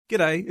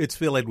G'day, it's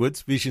Phil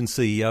Edwards, Vision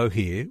CEO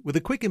here, with a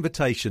quick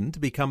invitation to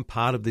become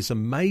part of this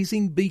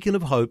amazing beacon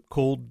of hope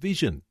called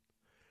Vision.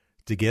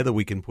 Together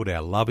we can put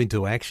our love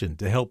into action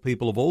to help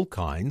people of all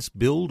kinds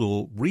build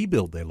or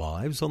rebuild their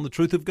lives on the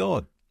truth of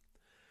God.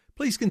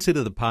 Please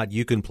consider the part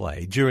you can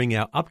play during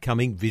our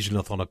upcoming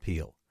Visionathon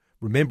appeal,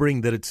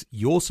 remembering that it's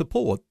your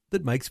support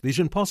that makes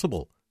Vision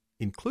possible,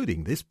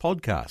 including this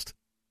podcast.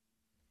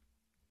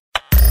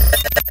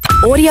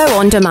 Audio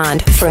on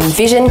demand from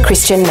Vision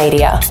Christian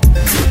Media.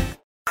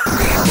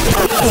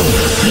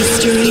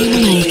 History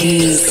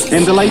Makers.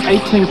 In the late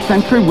 18th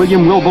century,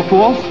 William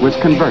Wilberforce was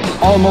converted.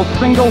 Almost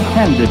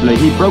single-handedly,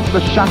 he broke the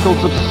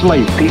shackles of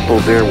slavery. People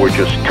there were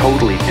just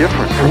totally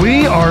different.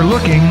 We are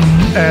looking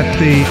at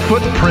the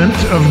footprint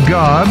of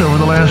God over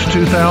the last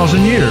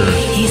 2,000 years.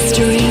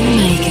 History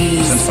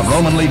Makers. Since the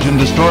Roman legion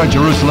destroyed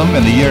Jerusalem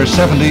in the year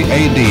 70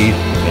 AD,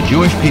 the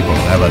Jewish people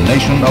have a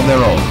nation of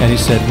their own. And he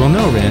said, well,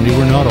 no, Randy,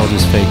 we're not all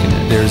just faking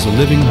it. There's a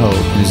living hope,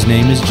 and his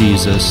name is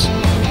Jesus.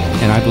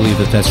 And I believe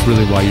that that's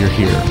really why you're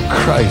here.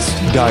 Christ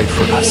died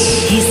for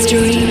us.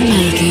 History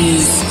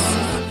Makers.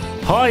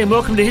 Hi and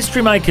welcome to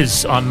History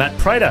Makers. I'm Matt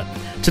Prater.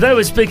 Today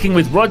we're speaking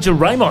with Roger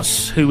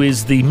Ramos, who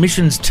is the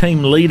missions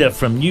team leader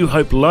from New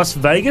Hope Las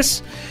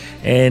Vegas.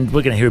 And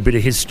we're going to hear a bit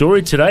of his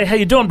story today. How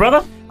you doing,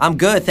 brother? I'm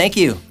good, thank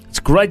you. It's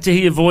great to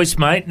hear your voice,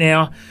 mate.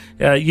 Now,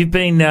 you've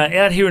been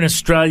out here in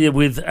Australia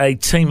with a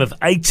team of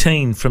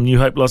 18 from New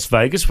Hope Las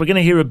Vegas. We're going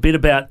to hear a bit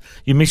about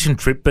your mission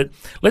trip, but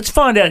let's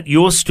find out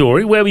your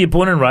story. Where were you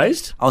born and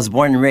raised? I was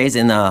born and raised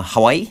in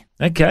Hawaii.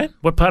 Okay.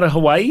 What part of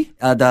Hawaii?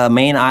 The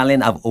main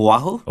island of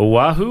Oahu.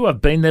 Oahu.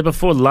 I've been there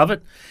before. Love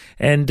it.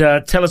 And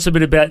tell us a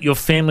bit about your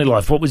family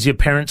life. What was your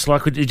parents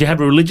like? Did you have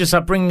a religious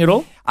upbringing at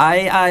all?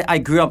 I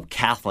grew up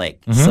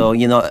Catholic,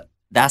 so,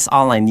 that's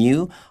all I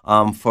knew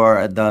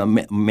for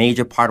the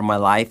major part of my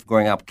life,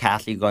 growing up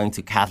Catholic, going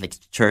to Catholic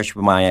church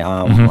with my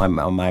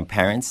my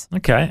parents.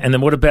 Okay. And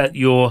then what about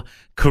your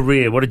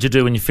career? What did you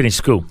do when you finished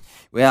school?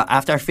 Well,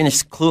 after I finished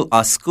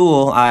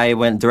school, I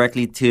went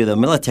directly to the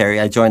military.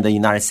 I joined the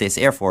United States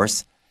Air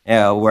Force,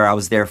 where I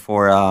was there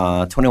for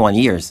 21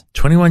 years.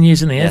 21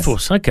 years in the Air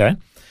Force. Okay.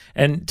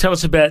 And tell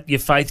us about your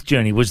faith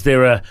journey. Was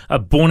there a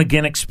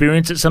born-again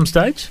experience at some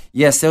stage?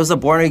 Yes, there was a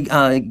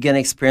born-again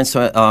experience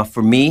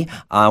for me.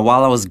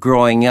 While I was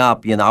growing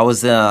up, I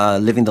was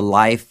living the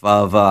life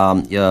of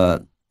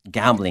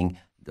gambling,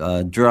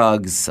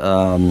 drugs,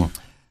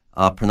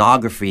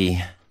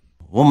 pornography,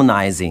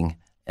 womanizing,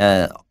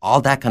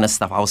 all that kind of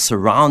stuff. I was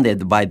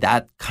surrounded by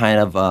that kind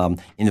of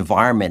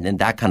environment and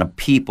that kind of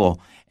people,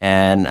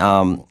 and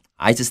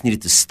I just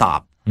needed to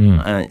stop.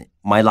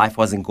 My life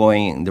wasn't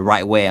going the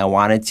right way I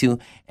wanted to,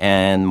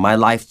 and my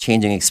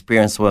life-changing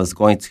experience was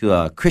going to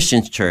a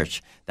Christian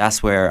church.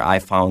 That's where I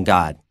found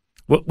God.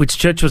 Which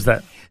church was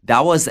that?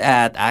 That was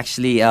at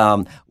actually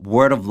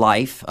Word of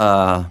Life,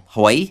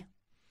 Hawaii,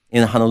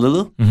 in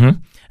Honolulu. Mm-hmm.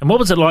 And what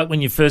was it like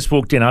when you first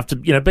walked in? After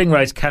being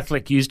raised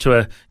Catholic, used to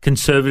a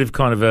conservative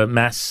kind of a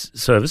mass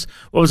service,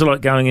 what was it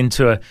like going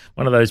into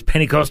one of those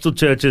Pentecostal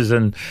churches?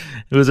 And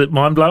was it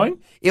mind-blowing?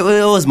 It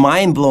was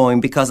mind-blowing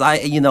because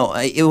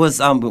it was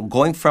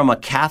going from a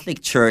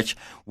Catholic church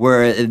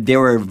where they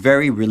were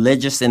very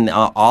religious in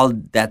all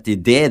that they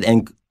did,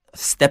 and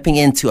stepping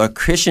into a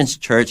Christian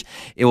church,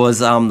 it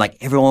was like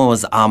everyone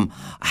was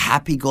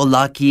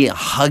happy-go-lucky,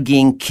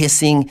 hugging,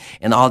 kissing,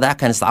 and all that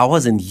kind of stuff. I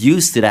wasn't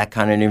used to that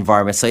kind of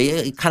environment, so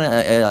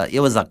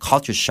it was a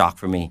culture shock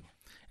for me.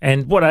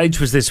 And what age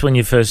was this when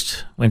you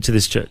first went to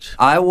this church?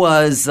 I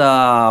was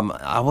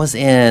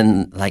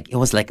in it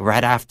was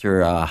right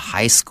after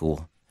high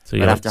school. So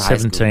you're like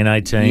 17,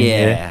 18.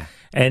 Yeah.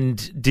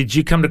 And did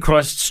you come to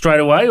Christ straight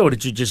away, or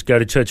did you just go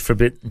to church for a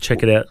bit and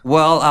check it out?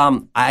 Well,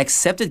 I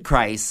accepted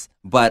Christ,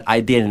 but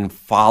I didn't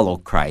follow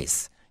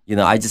Christ.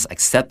 I just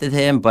accepted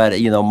him, but,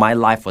 my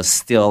life was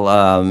still,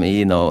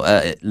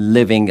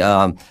 living,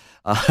 I'd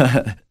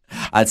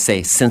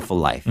say, sinful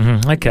life.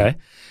 Mm-hmm. Okay.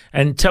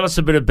 And tell us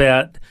a bit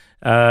about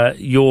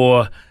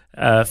your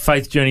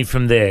faith journey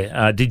from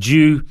there. Did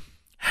you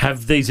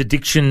have these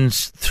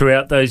addictions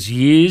throughout those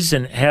years,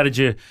 and how did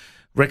you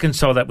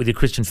reconcile that with your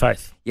Christian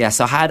faith? Yeah,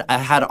 so I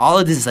had all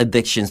of these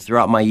addictions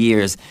throughout my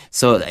years.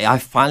 So I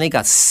finally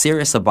got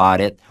serious about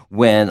it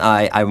when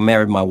I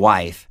married my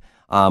wife,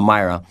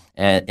 Myra,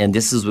 and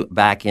this is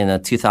back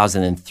in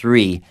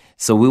 2003.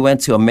 So we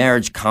went to a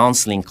marriage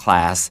counseling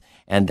class,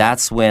 and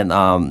that's when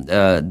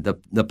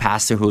the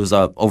pastor who's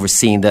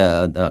overseeing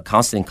the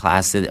counseling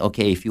class said,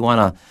 okay, if you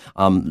want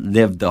to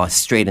live the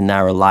straight and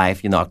narrow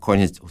life,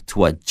 according to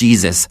what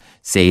Jesus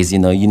says, you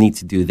need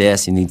to do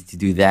this, you need to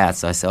do that.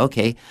 So I said,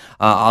 okay,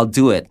 I'll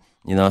do it.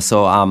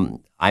 So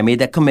I made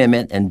that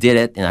commitment and did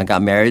it, and I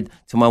got married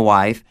to my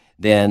wife.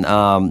 Then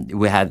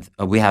we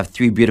have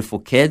 3 beautiful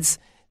kids.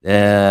 We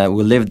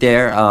lived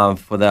there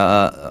for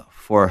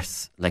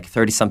like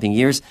 30-something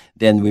years.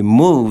 Then we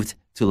moved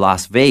to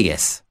Las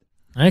Vegas.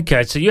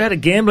 Okay, so you had a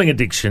gambling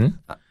addiction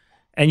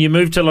and you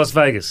moved to Las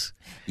Vegas.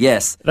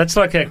 Yes. That's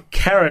like a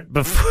carrot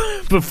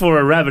before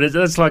a rabbit.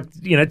 That's like,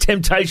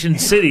 Temptation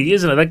City,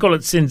 isn't it? They call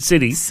it Sin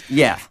City.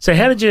 Yeah. So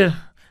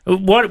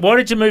why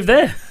did you move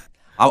there?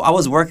 I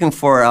was working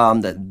for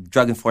the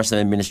Drug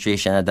Enforcement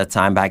Administration at that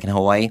time back in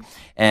Hawaii,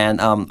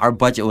 and our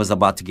budget was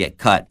about to get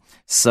cut.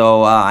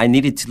 So I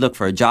needed to look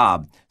for a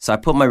job. So I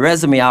put my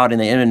resume out in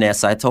the internet.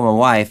 So I told my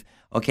wife,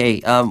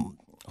 okay,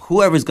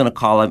 whoever's going to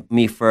call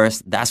me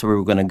first, that's where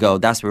we're going to go.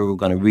 That's where we're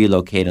going to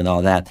relocate and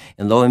all that.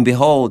 And lo and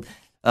behold,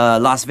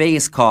 Las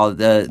Vegas called,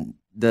 the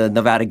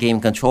Nevada Game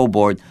Control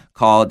Board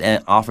called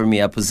and offered me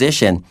a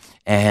position.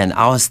 And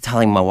I was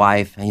telling my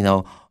wife,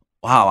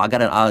 wow, I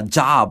got a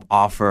job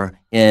offer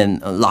in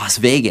Las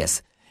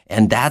Vegas.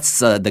 And that's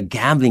the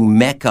gambling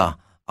mecca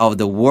of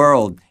the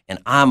world. And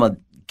I'm a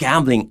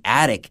gambling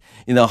addict.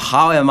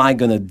 How am I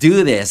going to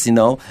do this?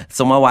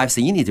 So my wife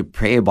said, you need to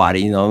pray about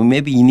it.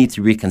 Maybe you need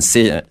to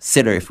reconsider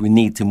if we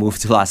need to move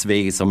to Las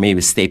Vegas or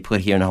maybe stay put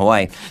here in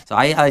Hawaii. So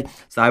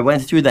I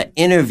went through the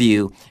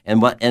interview,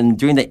 and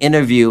during the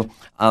interview,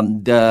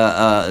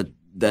 the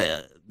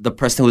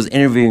person who was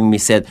interviewing me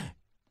said,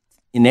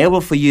 in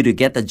order for you to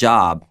get the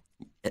job,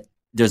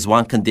 there's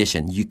one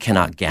condition: you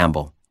cannot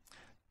gamble.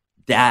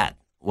 That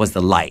was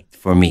the light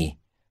for me.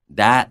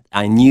 That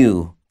I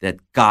knew that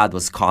God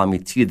was calling me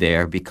to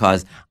there,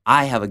 because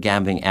I have a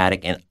gambling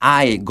addict and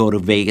I go to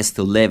Vegas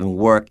to live and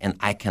work and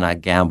I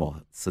cannot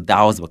gamble. So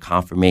that was a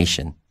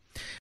confirmation.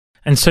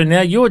 And so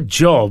now your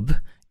job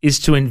is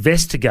to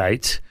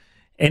investigate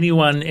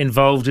anyone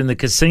involved in the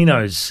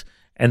casinos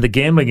and the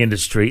gambling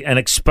industry and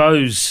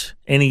expose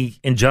any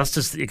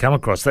injustice that you come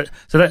across.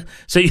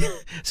 So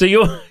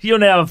you're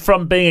now,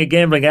 from being a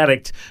gambling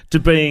addict to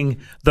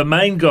being the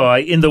main guy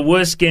in the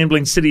worst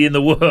gambling city in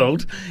the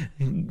world,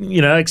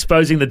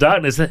 exposing the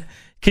darkness.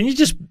 Do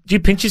you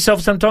pinch yourself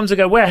sometimes and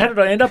go, wow, how did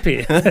I end up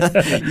here?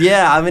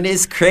 Yeah,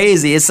 it's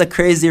crazy. It's a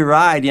crazy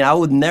ride. I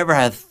would never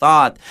have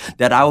thought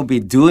that I would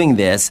be doing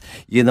this,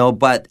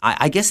 but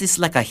I guess it's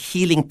like a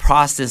healing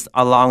process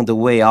along the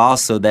way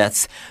also,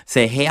 that's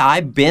say, hey,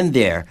 I've been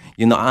there.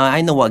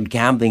 I know what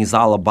gambling is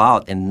all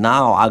about, and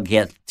now I'll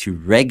get to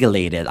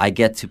regulate it. I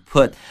get to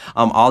put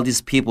all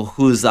these people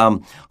who's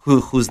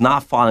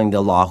not following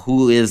the law,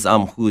 who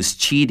is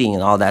cheating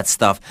and all that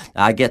stuff.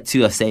 I get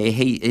to say,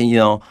 hey,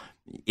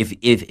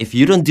 If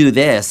you don't do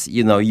this,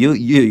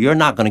 you're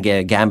not going to get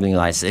a gambling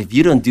license. If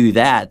you don't do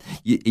that,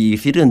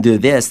 if you don't do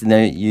this,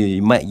 then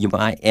you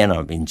might end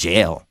up in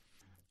jail.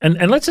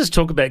 And let's just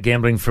talk about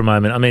gambling for a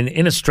moment.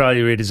 In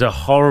Australia, it is a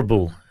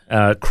horrible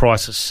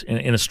crisis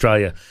in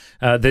Australia.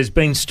 There's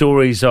been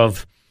stories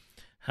of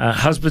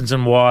husbands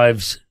and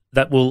wives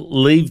that will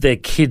leave their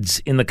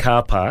kids in the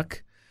car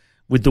park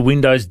with the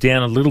windows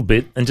down a little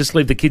bit and just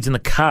leave the kids in the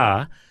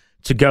car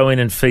to go in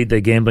and feed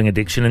their gambling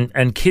addiction.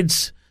 And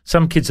kids...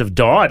 Some kids have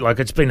died.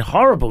 It's been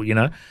horrible,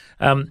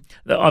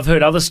 I've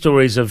heard other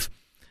stories of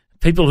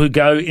people who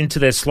go into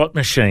their slot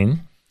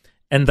machine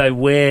and they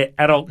wear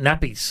adult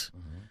nappies,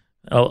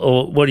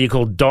 or what do you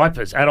call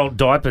diapers, adult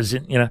diapers,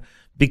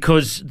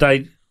 because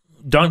they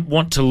don't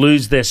want to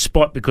lose their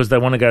spot because they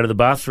want to go to the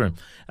bathroom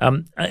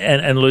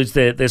and lose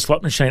their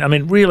slot machine.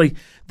 Really,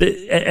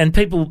 and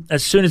people,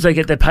 as soon as they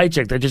get their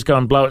paycheck, they just go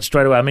and blow it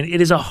straight away.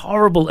 It is a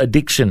horrible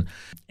addiction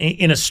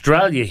in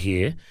Australia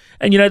here.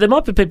 And, there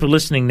might be people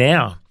listening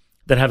now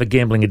that have a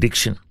gambling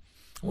addiction.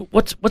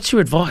 What's your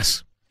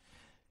advice?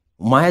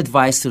 My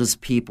advice to those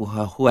people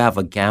who have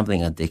a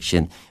gambling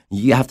addiction,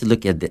 you have to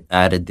look at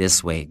it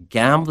this way.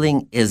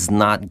 Gambling is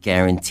not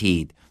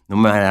guaranteed. No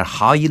matter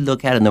how you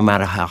look at it, no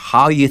matter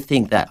how you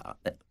think that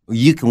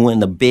you can win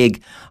the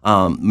big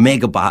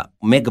mega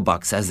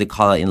bucks, as they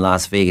call it in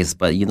Las Vegas.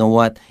 But you know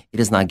what? It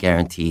is not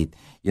guaranteed.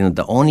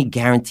 The only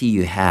guarantee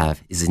you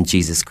have is in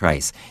Jesus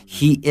Christ.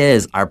 He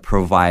is our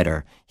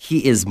provider.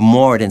 He is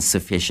more than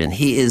sufficient.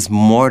 He is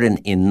more than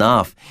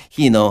enough.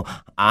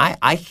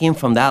 I came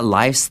from that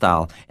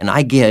lifestyle, and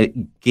I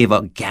gave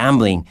up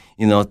gambling,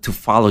 to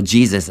follow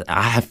Jesus.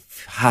 I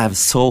have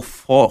so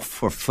full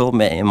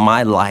fulfillment in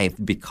my life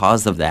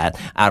because of that.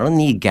 I don't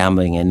need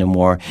gambling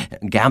anymore.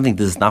 Gambling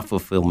does not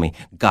fulfill me.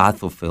 God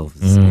fulfills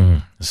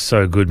me.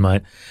 So good,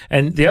 mate.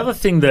 And the other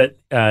thing that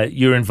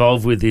you're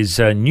involved with is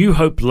New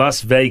Hope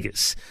Las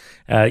Vegas.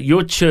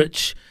 Your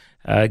church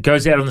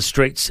goes out on the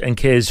streets and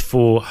cares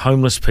for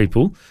homeless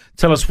people.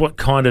 Tell us what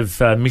kind of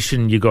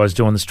mission you guys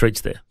do on the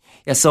streets there.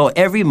 Yeah, so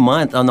every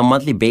month, on a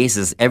monthly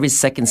basis, every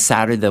second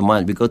Saturday of the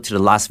month, we go to the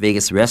Las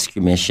Vegas Rescue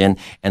Mission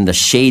and the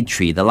Shade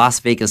Tree. The Las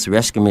Vegas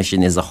Rescue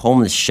Mission is a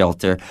homeless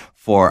shelter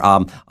for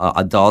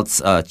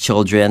adults,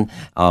 children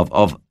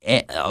of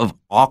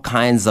all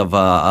kinds of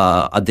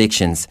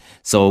addictions.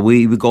 So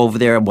we go over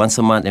there once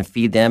a month and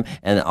feed them.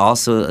 And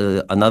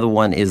also another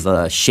one is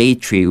a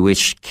Shade Tree,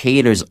 which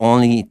caters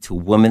only to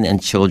women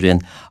and children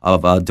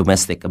of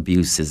domestic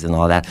abuses and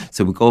all that.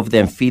 So we go over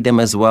there and feed them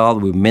as well.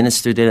 We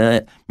minister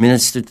to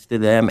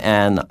them.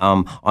 And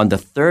on the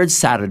third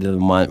Saturday of the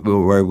month,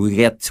 where we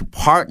get to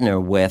partner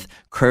with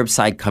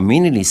Curbside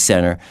Community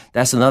Center,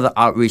 that's another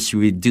outreach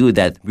we do,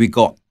 that we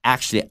go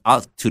actually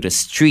out to the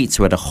streets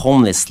where the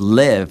homeless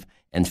live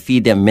and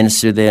feed them,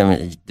 minister to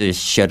them, and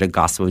share the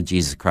gospel of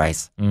Jesus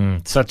Christ.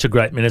 Such a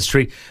great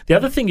ministry. The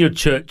other thing your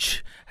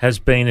church has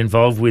been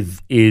involved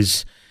with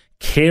is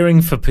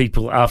caring for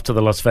people after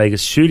the Las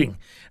Vegas shooting.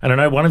 And I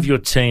know one of your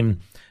team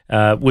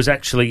was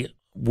actually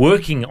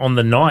working on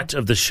the night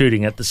of the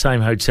shooting at the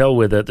same hotel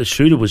where the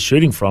shooter was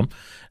shooting from.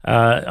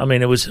 I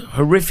mean, it was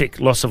horrific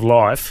loss of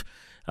life.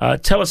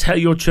 Tell us how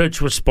your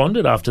church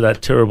responded after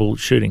that terrible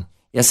shooting.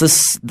 Yeah, so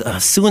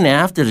soon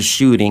after the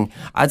shooting,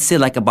 I'd say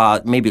like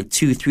about maybe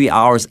 2-3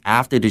 hours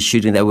after the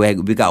shooting, that we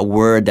got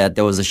word that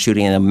there was a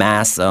shooting and a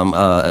mass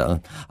a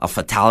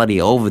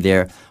fatality over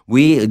there.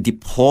 We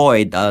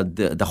deployed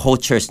the whole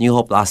church, New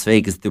Hope Las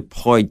Vegas,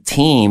 deployed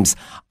teams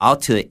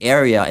out to the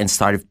area and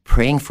started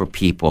praying for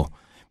people.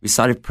 We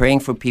started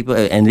praying for people,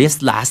 and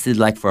this lasted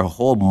like for a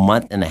whole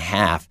month and a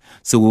half.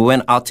 So we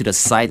went out to the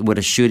site where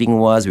the shooting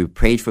was. We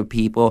prayed for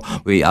people.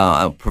 We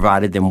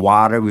provided them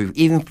water. We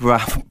even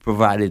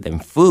provided them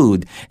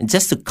food, and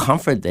just to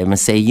comfort them and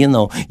say,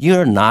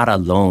 you're not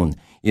alone.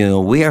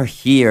 We are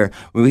here.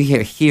 We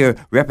are here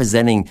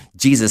representing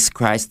Jesus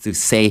Christ to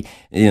say,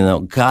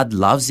 God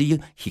loves you.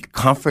 He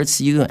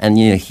comforts you, and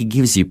He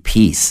gives you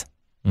peace.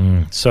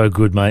 So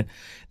good, mate.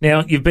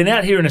 Now, you've been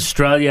out here in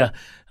Australia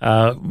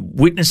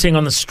witnessing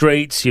on the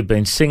streets. You've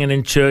been singing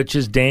in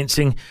churches,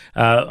 dancing.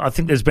 I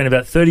think there's been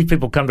about 30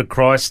 people come to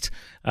Christ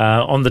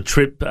on the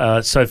trip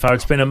so far.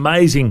 It's been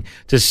amazing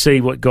to see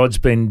what God's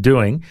been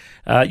doing.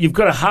 You've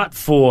got a heart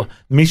for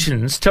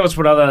missions. Tell us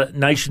what other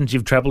nations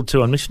you've traveled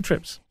to on mission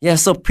trips. Yeah,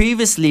 so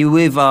previously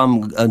we've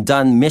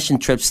done mission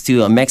trips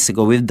to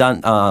Mexico. We've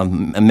done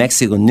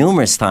Mexico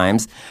numerous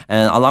times,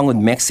 and along with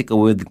Mexico,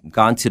 we've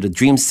gone to the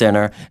Dream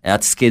Center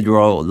at Skid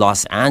Row,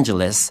 Los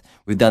Angeles.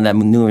 We've done that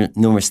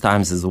numerous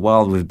times as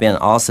well. We've been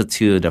also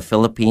to the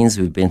Philippines.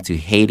 We've been to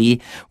Haiti.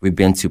 We've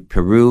been to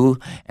Peru.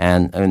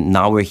 And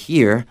now we're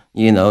here,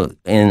 in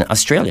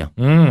Australia.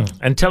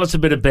 And tell us a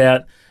bit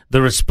about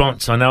the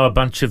response. I know a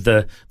bunch of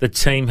the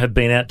team have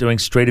been out doing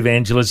street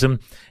evangelism,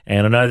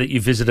 and I know that you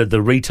visited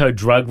the Rito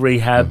drug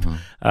rehab.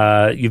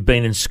 You've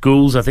been in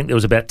schools. I think there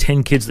was about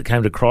 10 kids that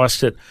came to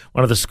Christ at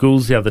one of the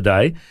schools the other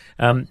day.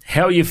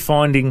 How are you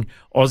finding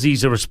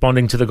Aussies are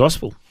responding to the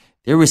gospel?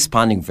 They're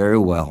responding very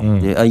well.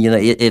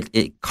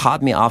 It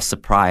caught me off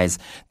surprise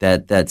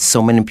that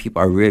so many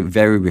people are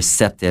very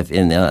receptive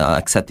in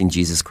accepting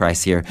Jesus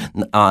Christ here.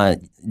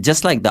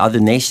 Just like the other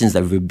nations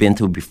that we've been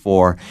to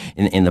before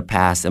in the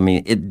past,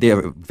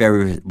 they're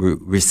very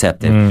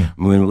receptive.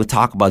 When we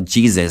talk about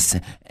Jesus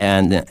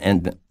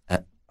and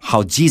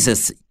how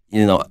Jesus,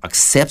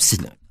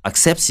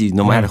 accepts you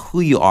no matter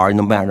who you are,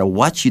 no matter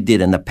what you did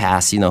in the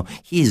past,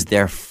 He is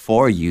there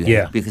for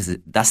you. Because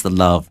that's the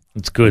love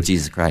of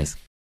Jesus Christ.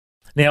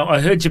 Now,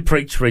 I heard you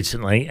preach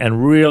recently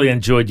and really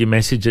enjoyed your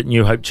message at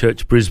New Hope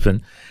Church,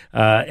 Brisbane.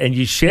 And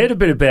you shared a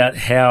bit about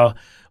how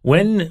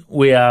when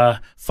we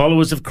are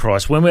followers of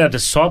Christ, when we are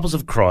disciples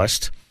of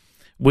Christ,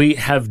 we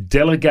have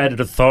delegated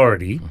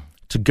authority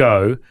to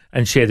go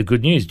and share the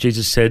good news.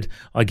 Jesus said,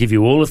 I give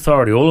you all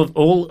authority.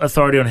 All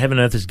authority on heaven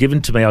and earth is given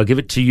to me. I'll give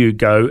it to you.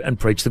 Go and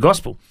preach the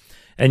gospel.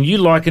 And you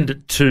likened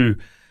it to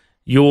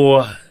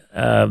your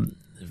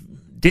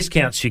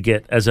discounts you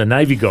get as a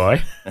Navy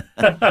guy,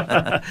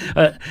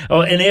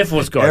 or an Air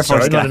Force guy,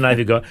 not a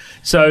Navy guy.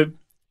 So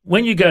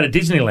when you go to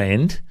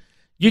Disneyland,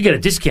 you get a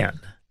discount.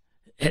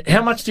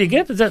 How much do you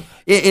get?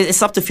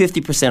 It's up to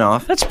 50%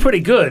 off. That's pretty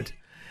good.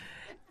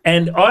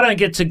 And I don't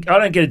get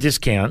a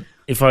discount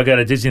if I go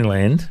to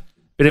Disneyland,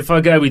 but if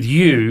I go with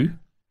you,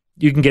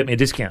 you can get me a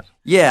discount.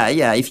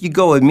 Yeah. If you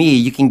go with me,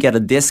 you can get a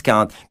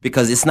discount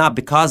because it's not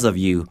because of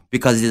you,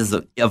 because it's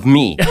of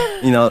me.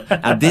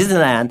 At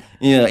Disneyland,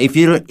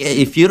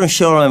 if you don't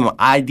show them an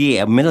ID,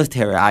 a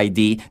military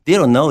ID, they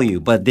don't know you,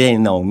 but they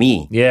know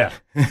me. Yeah.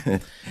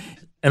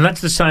 And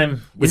that's the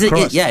same with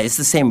Christ. It's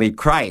the same with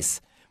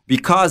Christ.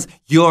 Because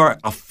you're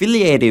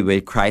affiliated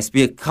with Christ,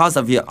 because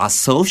of your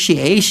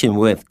association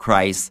with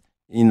Christ,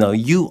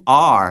 you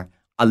are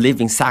a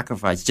living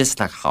sacrifice, just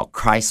like how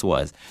Christ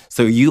was.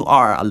 So you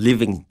are a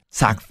living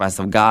sacrifice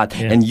of God,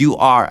 and you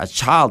are a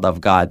child of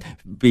God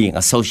being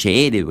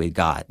associated with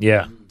God.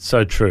 Yeah,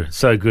 so true,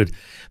 so good.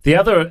 The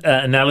other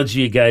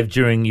analogy you gave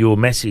during your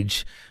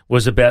message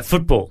was about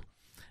football,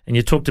 and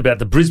you talked about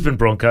the Brisbane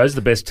Broncos,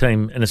 the best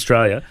team in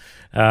Australia,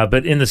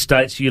 but in the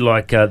States you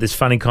like this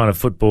funny kind of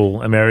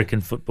football,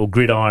 American football,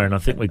 gridiron, I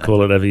think we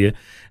call it over here.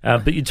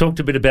 But you talked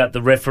a bit about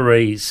the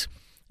referees,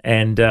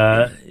 and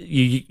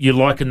you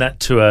liken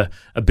that to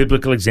a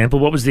biblical example.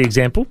 What was the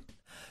example?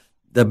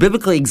 The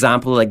biblical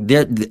example, like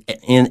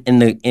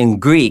in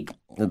Greek,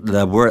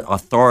 the word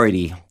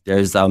authority.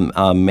 There's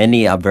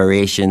many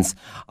variations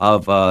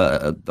of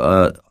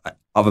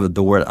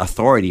the word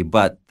authority,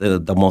 but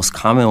the most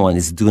common one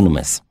is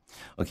dunamis.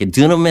 Okay,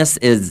 dunamis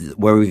is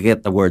where we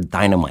get the word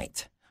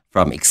dynamite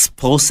from,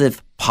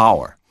 explosive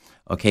power.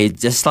 Okay,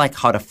 just like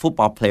how the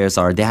football players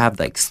are, they have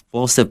the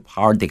explosive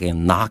power. They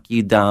can knock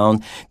you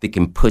down, they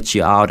can put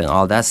you out and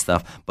all that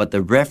stuff. But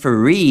the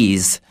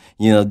referees,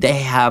 they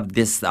have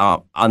this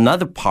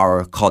another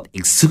power called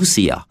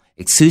exousia.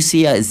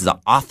 Exousia is the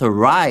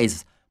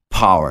authorized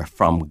power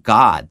from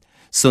God.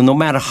 So no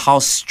matter how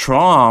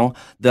strong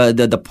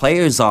the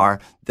players are,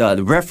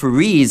 the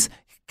referees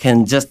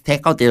can just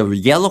take out their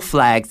yellow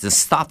flags and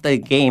stop the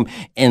game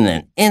in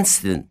an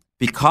instant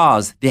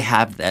because they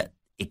have that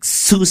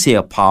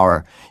exousia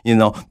power.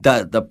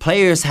 The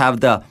players have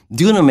the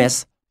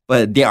dunamis,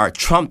 but they are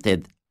trumped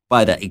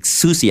by the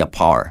exousia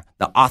power,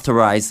 the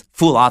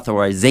full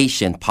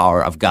authorization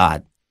power of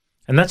God.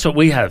 And that's what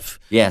we have.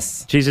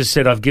 Yes. Jesus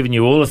said, I've given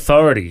you all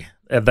authority,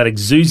 that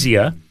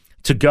exousia,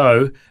 to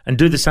go and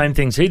do the same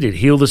things he did.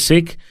 Heal the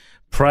sick,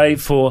 pray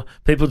for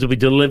people to be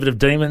delivered of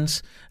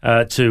demons,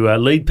 to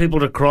lead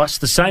people to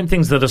Christ. The same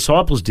things the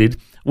disciples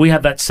did, we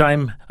have that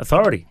same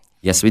authority.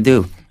 Yes, we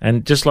do.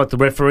 And just like the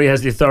referee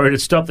has the authority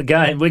to stop the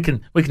game, we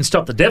can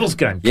stop the devil's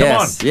game. Come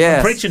on,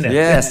 I'm preaching now.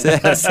 Yes.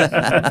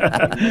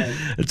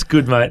 It's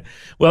good, mate.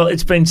 Well,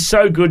 it's been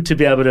so good to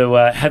be able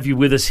to have you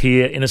with us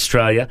here in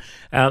Australia.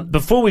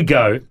 Before we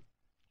go,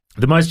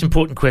 the most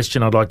important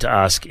question I'd like to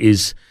ask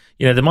is,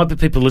 there might be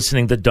people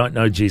listening that don't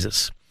know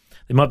Jesus.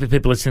 There might be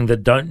people listening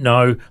that don't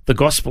know the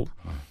gospel.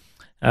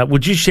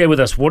 Would you share with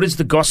us what is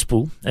the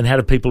gospel and how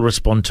do people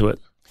respond to it?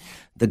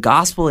 The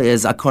gospel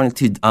is, according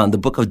to the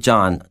book of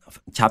John,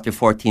 chapter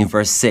 14,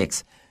 verse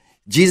 6,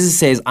 Jesus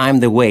says, I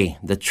am the way,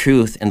 the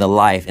truth, and the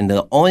life, and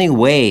the only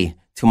way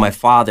to my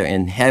Father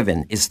in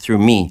heaven is through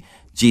me,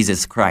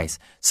 Jesus Christ.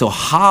 So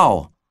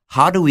how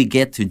do we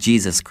get to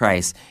Jesus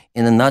Christ?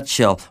 In a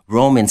nutshell,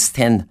 Romans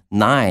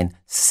 10:9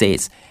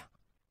 says,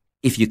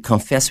 if you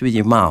confess with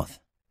your mouth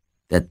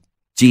that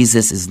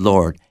Jesus is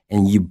Lord,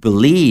 and you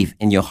believe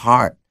in your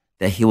heart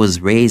that he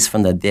was raised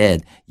from the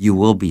dead, you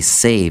will be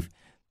saved.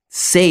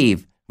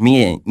 Saved,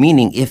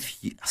 meaning if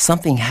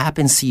something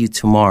happens to you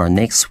tomorrow,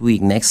 next week,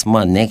 next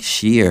month,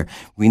 next year,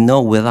 we know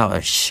without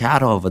a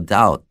shadow of a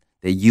doubt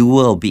that you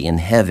will be in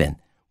heaven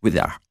with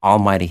our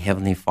Almighty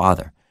Heavenly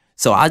Father.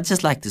 So I'd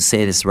just like to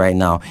say this right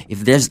now.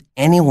 If there's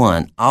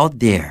anyone out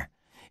there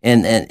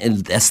and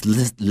that's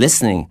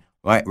listening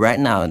right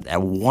now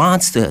that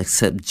wants to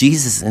accept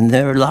Jesus in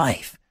their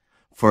life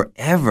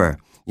forever,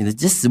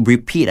 just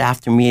repeat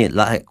after me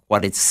like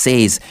what it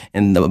says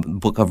in the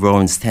book of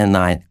Romans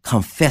 10:9.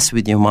 Confess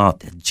with your mouth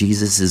that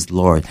Jesus is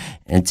Lord.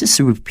 And just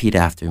repeat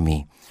after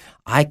me.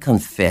 I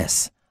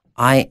confess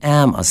I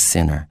am a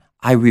sinner.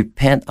 I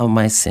repent of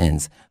my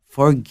sins.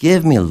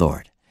 Forgive me,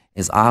 Lord,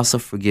 as I also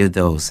forgive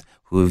those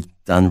who have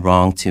done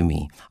wrong to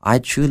me. I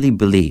truly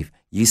believe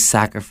you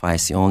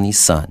sacrificed your only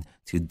Son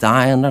to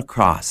die on the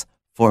cross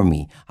for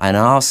me. And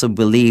I also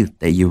believe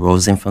that you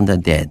rose him from the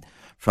dead.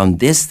 From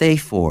this day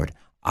forward,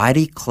 I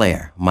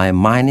declare my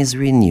mind is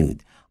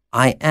renewed.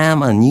 I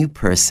am a new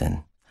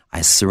person.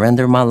 I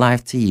surrender my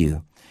life to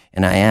you,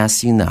 and I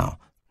ask you now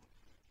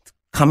to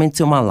come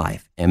into my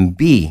life and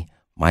be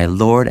my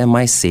Lord and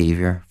my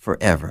Savior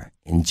forever.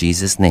 In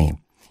Jesus' name.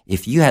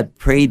 If you had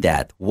prayed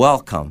that,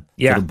 welcome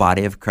to the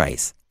body of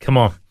Christ. Come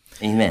on.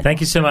 Amen. Thank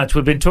you so much.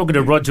 We've been talking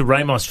to Roger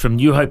Ramos from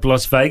New Hope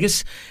Las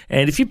Vegas.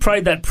 And if you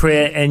prayed that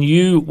prayer and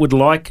you would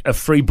like a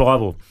free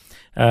Bible,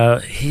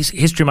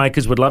 History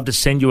Makers would love to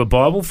send you a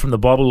Bible from the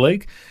Bible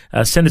League.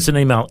 Send us an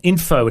email,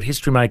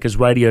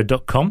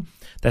 info@historymakersradio.com.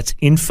 That's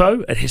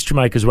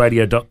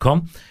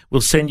info@historymakersradio.com.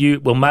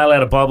 We'll mail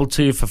out a Bible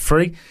to you for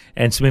free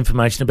and some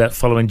information about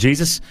following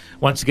Jesus.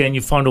 Once again, you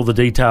find all the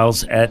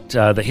details at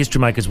the History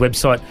Makers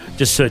website.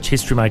 Just search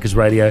History Makers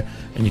Radio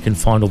and you can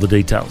find all the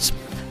details.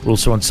 We're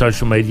also on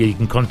social media. You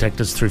can contact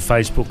us through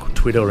Facebook,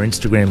 Twitter or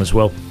Instagram as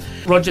well.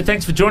 Roger,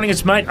 thanks for joining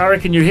us, mate. I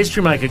reckon you're a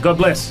history maker. God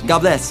bless. God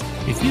bless.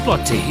 If you'd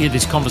like to hear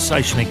this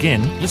conversation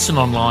again, listen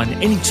online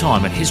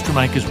anytime at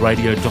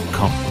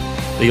historymakersradio.com.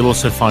 There you'll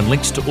also find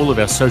links to all of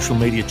our social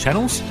media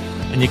channels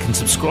and you can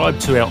subscribe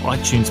to our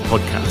iTunes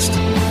podcast.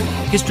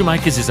 History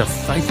Makers is a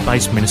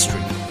faith-based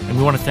ministry and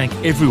we want to thank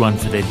everyone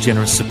for their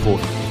generous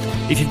support.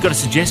 If you've got a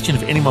suggestion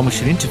of anyone we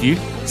should interview,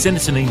 send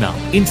us an email,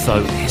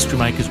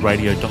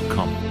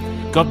 info@historymakersradio.com.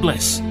 God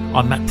bless.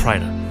 I'm Matt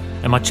Prater.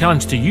 And my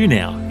challenge to you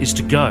now is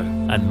to go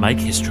and make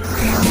history.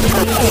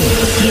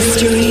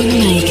 History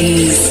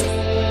Makers.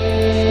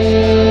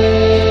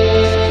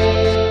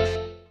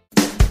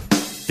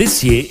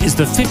 This year is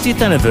the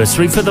 50th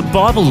anniversary for the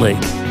Bible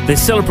League. They're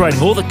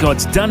celebrating all that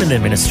God's done in their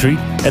ministry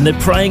and they're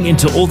praying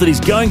into all that he's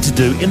going to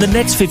do in the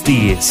next 50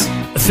 years.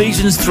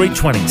 Ephesians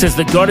 3:20 says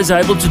that God is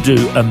able to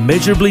do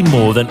immeasurably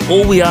more than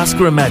all we ask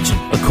or imagine,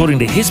 according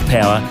to his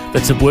power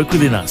that's at work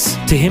within us.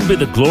 To him be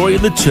the glory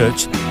in the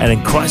church and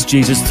in Christ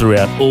Jesus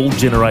throughout all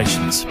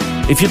generations.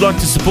 If you'd like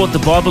to support the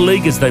Bible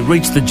League as they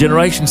reach the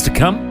generations to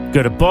come,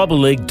 go to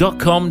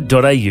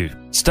bibleleague.com.au.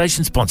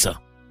 Station sponsor.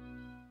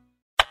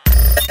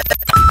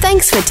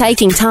 Thanks for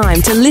taking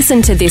time to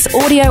listen to this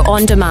audio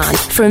on demand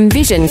from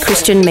Vision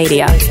Christian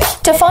Media.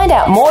 To find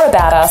out more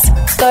about us,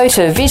 go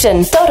to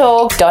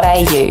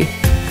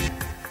vision.org.au.